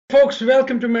Folks,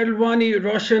 welcome to Metal Wani,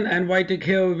 Roshan and Vitek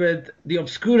here with the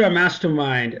Obscura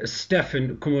mastermind,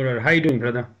 Steffen Kummerer. How you doing,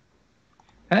 brother?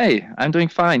 Hey, I'm doing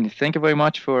fine. Thank you very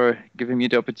much for giving me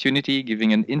the opportunity,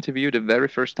 giving an interview the very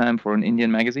first time for an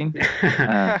Indian magazine.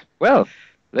 Well,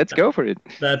 let's go for it.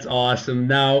 That's awesome.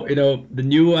 Now, the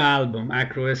new album,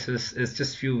 Akroasis, is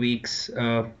just a few weeks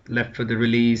left for the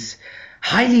release.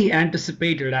 Highly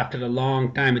anticipated after a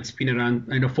long time. It's been around,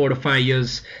 4 to 5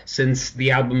 years since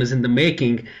the album is in the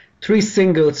making. Three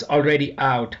singles already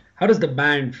out. How does the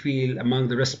band feel among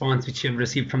the response which you have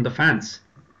received from the fans?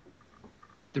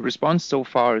 The response so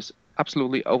far is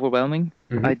absolutely overwhelming.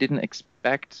 I Mm-hmm. didn't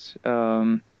expect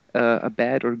a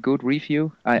bad or good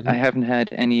review. I Mm-hmm. haven't had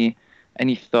any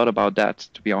thought about that,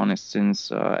 to be honest,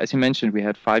 since, as you mentioned, we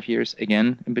had 5 years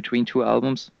again in between two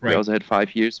albums. We Right. also had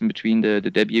 5 years in between the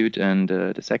debut and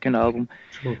the second album.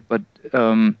 True. But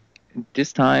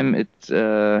this time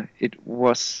it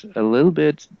was a little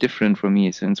bit different for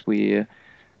me since we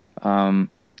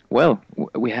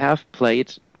have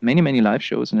played many live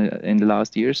shows in the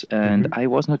last years, and Mm-hmm. I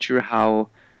was not sure how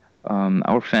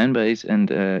our fan base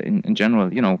and in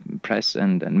general, press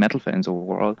and metal fans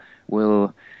overall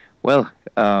will well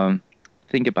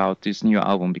think about this new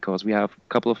album because we have a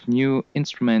couple of new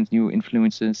instruments, new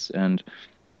influences, and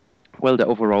the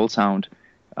overall sound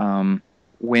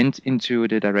went into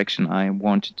the direction I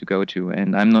wanted to go to.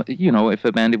 And I'm not, if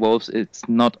a band evolves, it's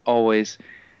not always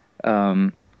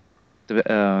um,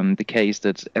 the case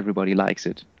that everybody likes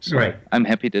it. So Right. I'm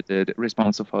happy that the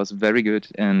response so far is very good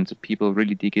and people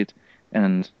really dig it.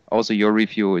 And also your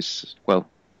review is,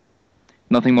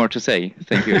 nothing more to say.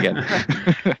 Thank you again.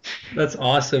 That's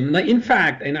awesome. Like, in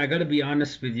fact, and I got to be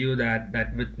honest with you that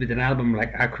with an album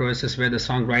like Acroasis, where the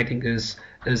songwriting is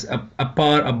a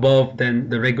par above than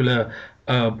the regular,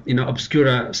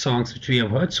 Obscura songs which we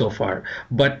have heard so far.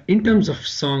 But in terms of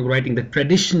songwriting, the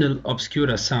traditional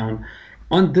Obscura sound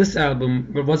on this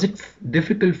album, was it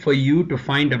difficult for you to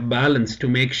find a balance to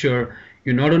make sure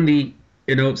you not only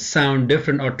sound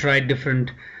different or try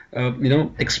different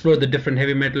explore the different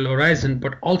heavy metal horizon,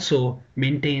 but also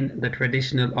maintain the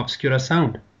traditional Obscura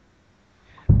sound.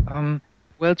 Um,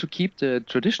 to keep the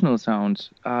traditional sound,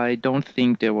 I don't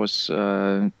think there was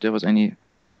any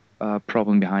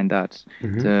problem behind that.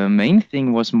 Hmm. The main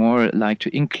thing was more like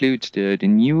to include the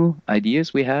new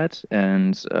ideas we had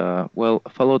and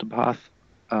follow the path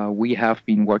we have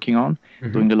been working on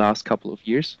during Hmm. the last couple of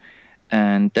years,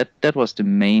 and that was the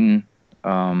main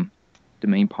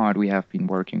part we have been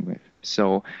working with.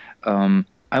 So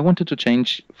I wanted to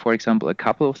change, for example, a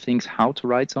couple of things how to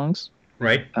write songs.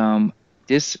 Right. um,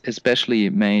 this especially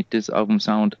made this album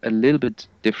sound a little bit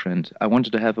different. I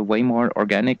wanted to have a way more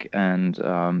organic and,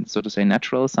 so to say,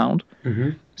 natural sound. Hmm.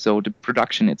 So the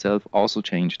production itself also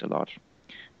changed a lot.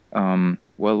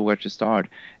 Where to start?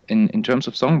 In terms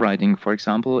of songwriting, for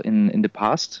example, in the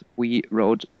past, we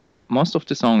wrote most of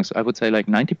the songs, I would say like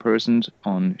 90%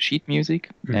 on sheet music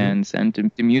Hmm. and sent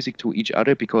the music to each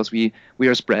other because we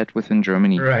are spread within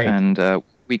Germany Right. and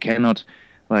we cannot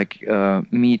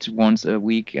meet once a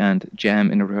week and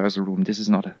jam in a rehearsal room. This is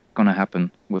not gonna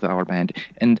happen with our band.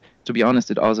 And to be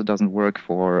honest, it also doesn't work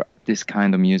for this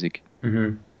kind of music.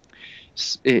 Hmm.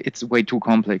 It's way too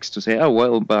complex to say, oh,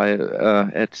 well, by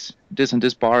at this and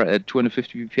this bar at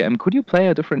 250 BPM, could you play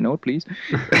a different note, please?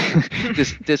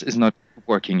 This is not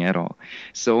working at all.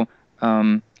 So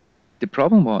the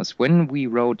problem was when we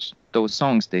wrote those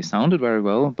songs, they sounded very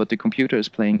well, but the computer is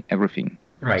playing everything.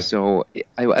 Right. So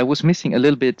I was missing a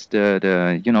little bit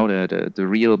the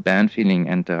real band feeling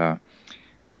and the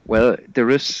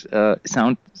riffs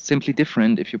sound simply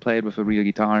different if you play it with a real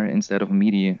guitar instead of a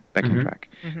MIDI backing Hmm. track.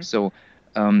 So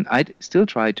I'd still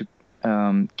try to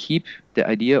keep the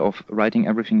idea of writing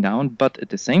everything down, but at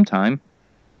the same time,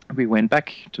 we went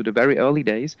back to the very early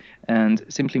days and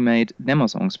simply made demo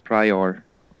songs prior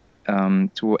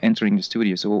to entering the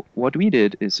studio. So what we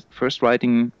did is first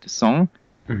writing the song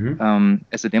Hmm.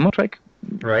 as a demo track,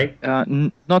 Right.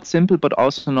 not simple, but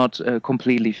also not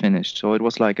completely finished. So it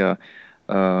was like a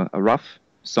rough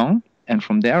song, and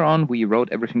from there on, we wrote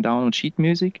everything down on sheet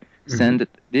music, Hmm. sent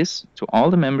this to all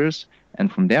the members, and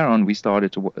from there on, we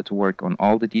started to work on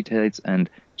all the details and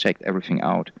checked everything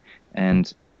out.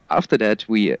 And after that,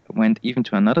 we went even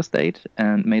to another state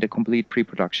and made a complete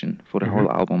pre-production for the whole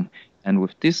Hmm. album. And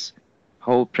with this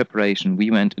whole preparation,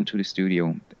 we went into the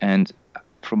studio. And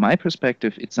from my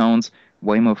perspective, it sounds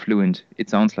way more fluent. It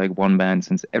sounds like one band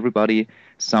since everybody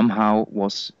somehow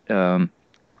was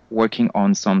working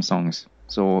on some songs.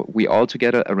 So we all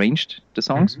together arranged the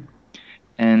songs. Hmm.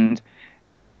 And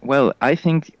I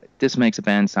think this makes a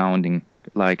band sounding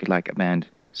like a band.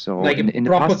 So Like a in the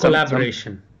proper past, some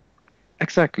collaboration.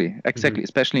 Exactly,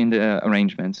 especially in the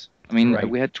arrangements. I mean, Right.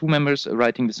 we had two members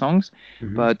writing the songs,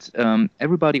 but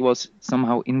everybody was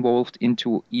somehow involved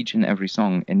into each and every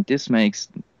song, and this makes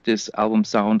this album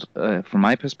sound, from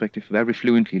my perspective, very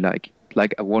fluently,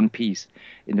 like a one piece.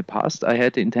 In the past, I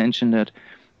had the intention that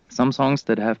some songs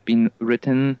that have been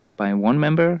written by one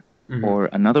member or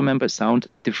another member sound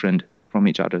different from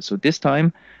each other. So this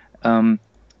time,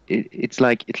 it's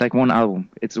like one album.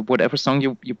 It's whatever song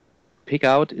you pick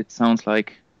out, it sounds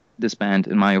like this band,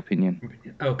 in my opinion.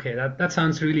 Okay, that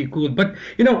sounds really cool. But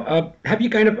have you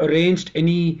kind of arranged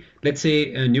any, let's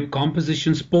say, new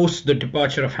compositions post the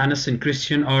departure of Hanness and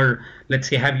Christian, or let's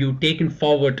say, have you taken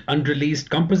forward unreleased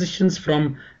compositions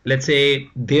from, let's say,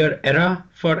 their era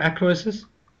for Akroasis?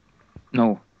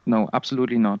 No,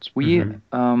 absolutely not. We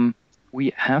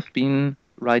have been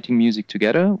writing music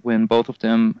together when both of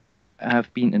them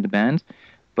have been in the band,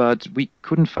 but we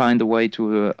couldn't find a way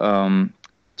to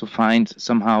find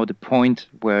somehow the point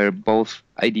where both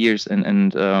ideas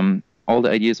and all the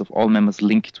ideas of all members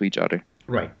link to each other.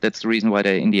 Right. That's the reason why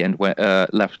they, in the end,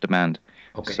 left the band.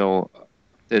 Okay. So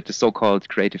the so-called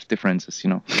creative differences,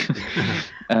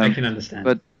 I can understand.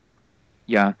 But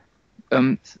yeah,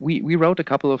 we wrote a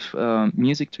couple of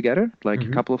music together, like a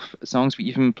couple of songs. We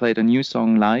even played a new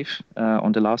song live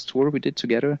on the last tour we did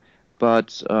together.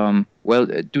 But,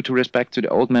 due to respect to the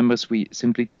old members, we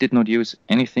simply did not use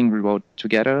anything we wrote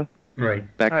together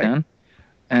back then.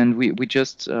 And we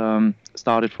just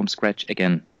started from scratch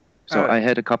again. So I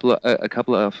had a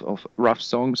couple of rough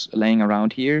songs laying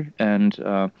around here. And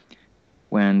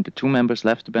when the two members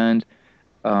left the band,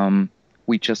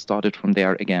 we just started from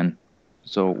there again.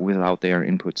 So without their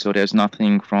input. So there's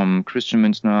nothing from Christian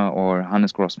Muenzner or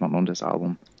Hanness Grossmann on this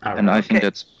album. And I think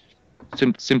that's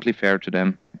simply fair to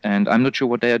them. And I'm not sure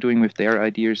what they are doing with their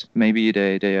ideas. Maybe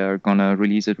they are gonna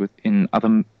release it in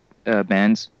other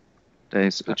bands.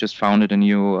 They just founded a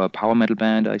new power metal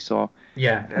band, I saw.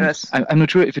 Yeah. Yes. I'm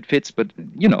not sure if it fits, but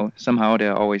somehow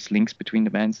there are always links between the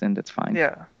bands, and that's fine.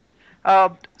 Yeah.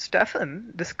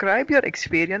 Steffen, describe your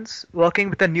experience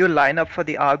working with a new lineup for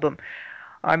the album.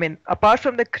 I mean, apart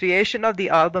from the creation of the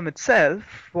album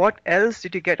itself, what else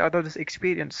did you get out of this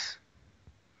experience?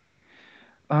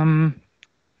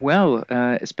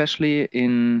 Especially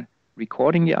in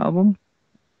recording the album,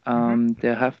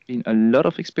 there have been a lot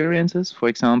of experiences. For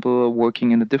example,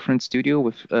 working in a different studio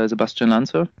with Sebastian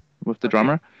Lanzer, with the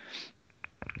drummer,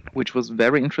 which was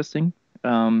very interesting.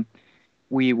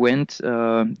 We went,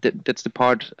 that's the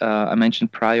part I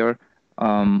mentioned prior,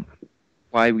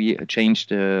 why we changed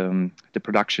the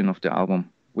production of the album,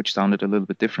 which sounded a little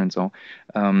bit different. So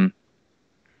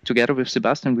together with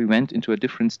Sebastian, we went into a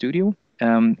different studio,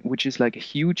 which is like a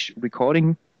huge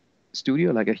recording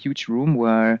studio, like a huge room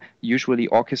where usually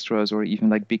orchestras or even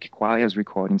like big choirs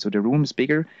recording. So the room is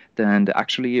bigger than the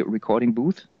actually recording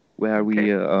booth where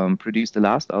we produced the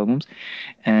last albums.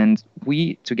 And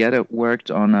we together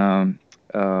worked on a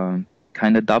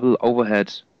kind of double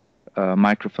overhead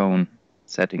microphone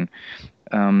setting.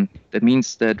 That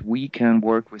means that we can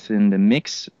work within the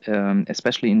mix,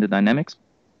 especially in the dynamics,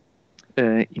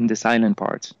 in the silent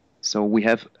parts. So we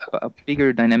have a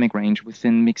bigger dynamic range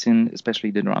within mixing,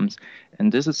 especially the drums.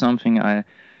 And this is something I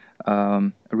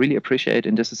really appreciate,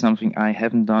 and this is something I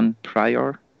haven't done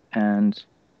prior, and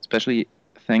especially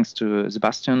thanks to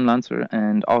Sebastian Lanzer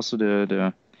and also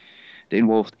the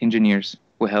involved engineers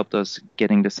who helped us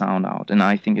getting the sound out. And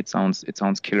I think it sounds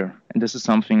killer. And this is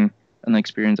an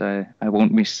experience I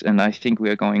won't miss, and I think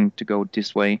we are going to go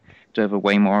this way to have a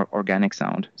way more organic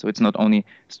sound. So it's not only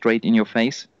straight in your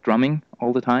face drumming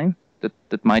all the time,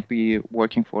 that might be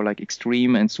working for like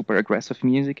extreme and super aggressive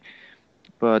music,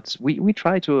 but we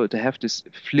try to have this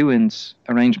fluent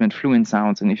arrangement, fluent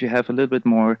sounds, and if you have a little bit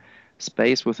more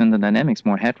space within the dynamics,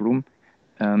 more headroom,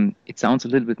 it sounds a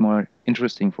little bit more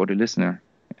interesting for the listener.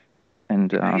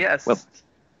 And yes, well,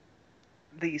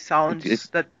 the sounds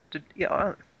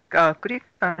could you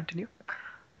continue?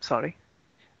 Sorry.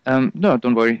 No,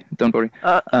 don't worry. Sorry,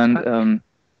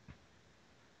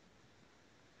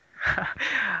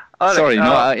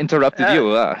 I interrupted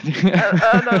you. No,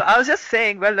 I was just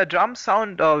saying, well, the drums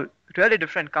sound really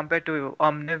different compared to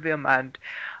Omnivium, and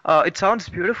it sounds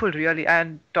beautiful, really.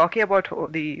 And talking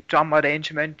about the drum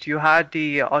arrangement, you had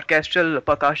the orchestral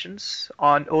percussions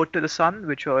on Ode to the Sun,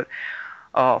 which were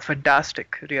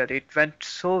fantastic, really. It went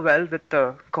so well with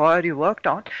the choir you worked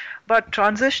on. But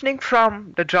transitioning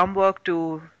from the drum work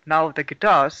to now the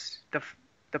guitars,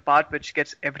 the part which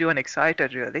gets everyone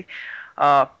excited, really.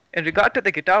 In regard to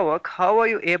the guitar work, how are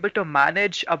you able to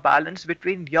manage a balance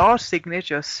between your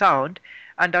signature sound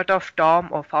and that of Tom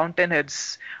or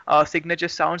Fountainhead's signature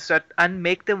sounds, that and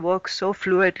make them work so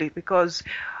fluidly, because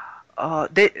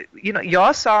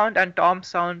your sound and Tom's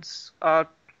sounds are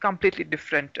completely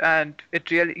different, and it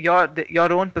really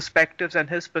your own perspectives and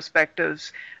his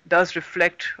perspectives does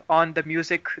reflect on the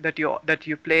music that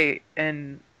you play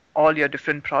in all your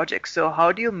different projects. So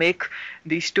how do you make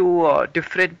these two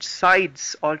different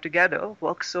sides altogether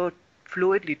work so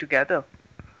fluidly together?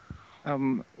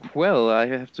 Well, I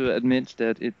have to admit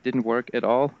that it didn't work at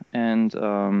all, and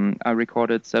I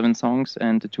recorded 7 songs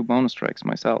and the 2 bonus tracks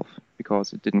myself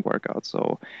because it didn't work out.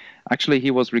 So actually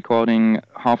he was recording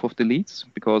half of the leads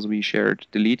because we shared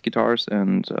the lead guitars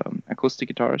and acoustic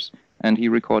guitars, and he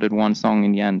recorded 1 song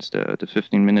in the end, the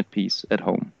 15-minute piece at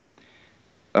home.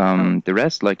 The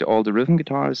rest, like all the rhythm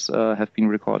guitars, have been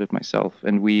recorded myself,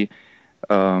 and we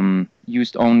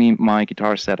used only my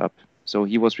guitar setup. So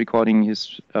he was recording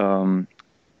his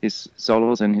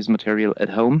solos and his material at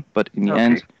home, but in the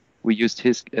end, we used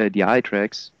his DI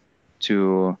tracks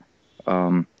to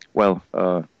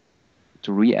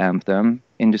to reamp them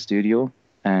in the studio,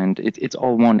 and it's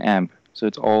all 1 amp, so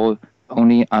it's all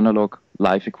only analog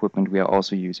live equipment we are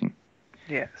also using.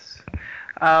 Yes.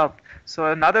 So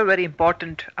another very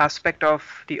important aspect of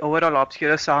the overall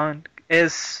Obscura sound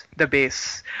is the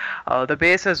bass. The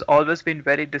bass has always been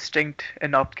very distinct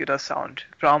in Obscura sound,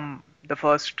 from the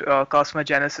first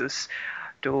Cosmogenesis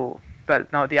to, well,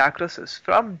 now the Akroasis.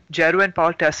 From Jeru and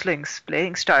Paul Tessling's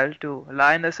playing style to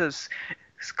Linus's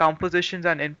compositions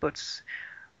and inputs,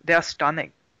 they are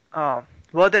stunning.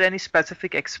 Were there any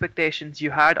specific expectations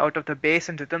you had out of the bass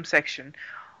and rhythm section?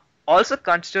 Also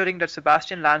considering that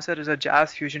Sebastian Lancer is a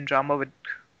jazz fusion drummer with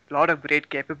a lot of great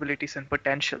capabilities and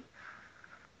potential.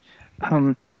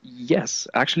 Yes,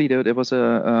 actually there was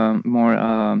a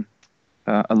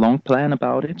long plan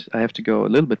about it. I have to go a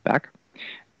little bit back.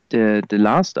 The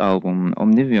last album,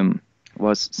 Omnivium,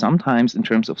 was sometimes in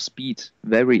terms of speed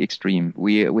very extreme.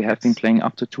 We have been playing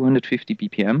up to 250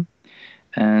 BPM,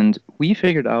 and we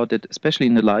figured out that especially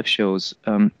in the live shows,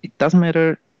 it doesn't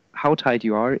matter how tight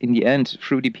you are. In the end,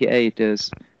 through the PA, there's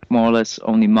more or less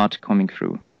only mud coming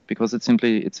through because it's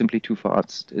simply too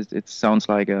fast. It sounds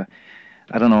like a,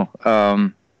 I don't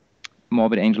know,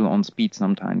 Morbid Angel on speed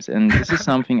sometimes, and this is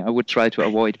something I would try to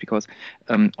avoid because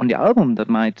on the album that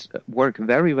might work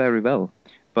very, very well,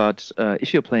 but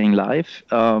if you're playing live,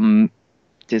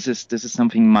 this is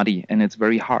something muddy and it's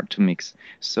very hard to mix.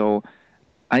 So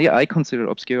I consider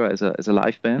Obscura as a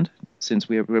live band, since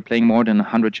we're playing more than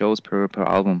 100 shows per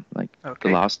album, like the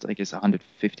last, I guess,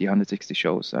 150, 160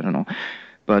 shows, I don't know.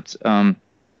 But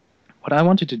what I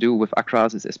wanted to do with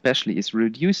Akroasis especially is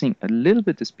reducing a little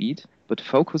bit the speed, but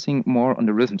focusing more on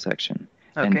the rhythm section.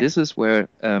 And this is where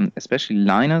especially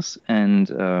Linus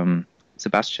and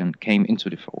Sebastian came into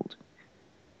the fold.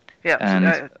 Yeah,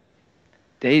 and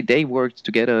they worked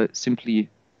together simply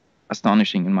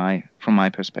astonishing from my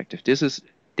perspective. This is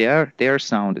their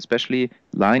sound, especially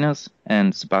Linus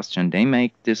and Sebastian. They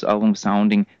make this album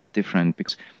sounding different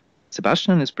because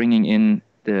Sebastian is bringing in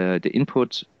the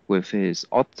input with his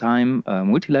odd time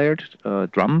multi-layered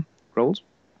drum rolls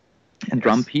and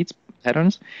drum beats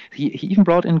patterns. He even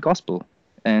brought in gospel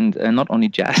and not only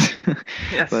jazz,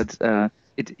 but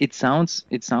it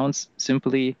sounds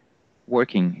simply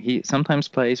working. He sometimes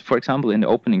plays, for example, in the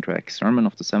opening track, Sermon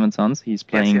of the Seven Sons, he's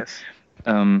playing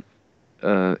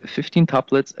 15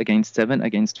 couplets against 7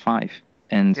 against 5.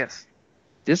 And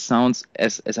this sounds,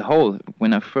 as a whole,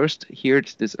 when I first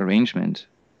heard this arrangement,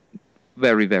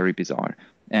 very, very bizarre.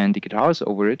 And the guitars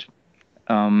over it,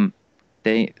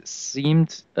 they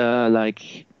seemed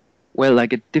like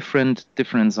a different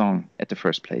song at the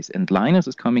first place. And Linus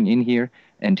is coming in here,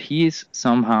 and he is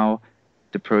somehow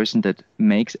the person that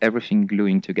makes everything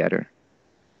gluing together.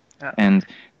 And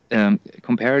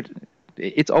compared,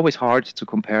 it's always hard to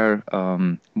compare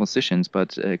musicians,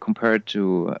 but compared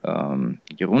to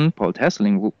Jeroen, Paul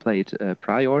Tesseling, who played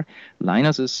prior,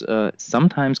 Linus is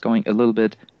sometimes going a little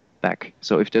bit back.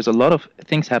 So if there's a lot of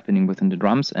things happening within the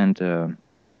drums and the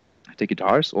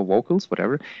guitars or vocals,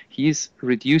 whatever, he's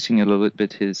reducing a little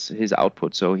bit his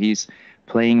output. So he's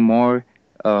playing more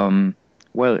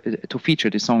to feature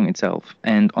the song itself.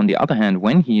 And on the other hand,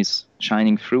 when he's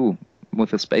shining through with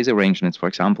the space arrangements, for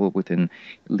example, within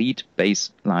lead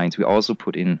bass lines, we also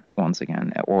put in once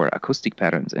again or acoustic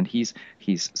patterns, and he's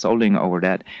soloing over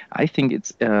that. I think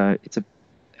it's a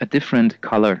different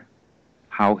color,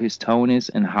 how his tone is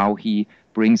and how he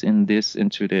brings in this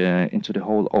into the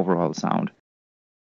whole overall sound.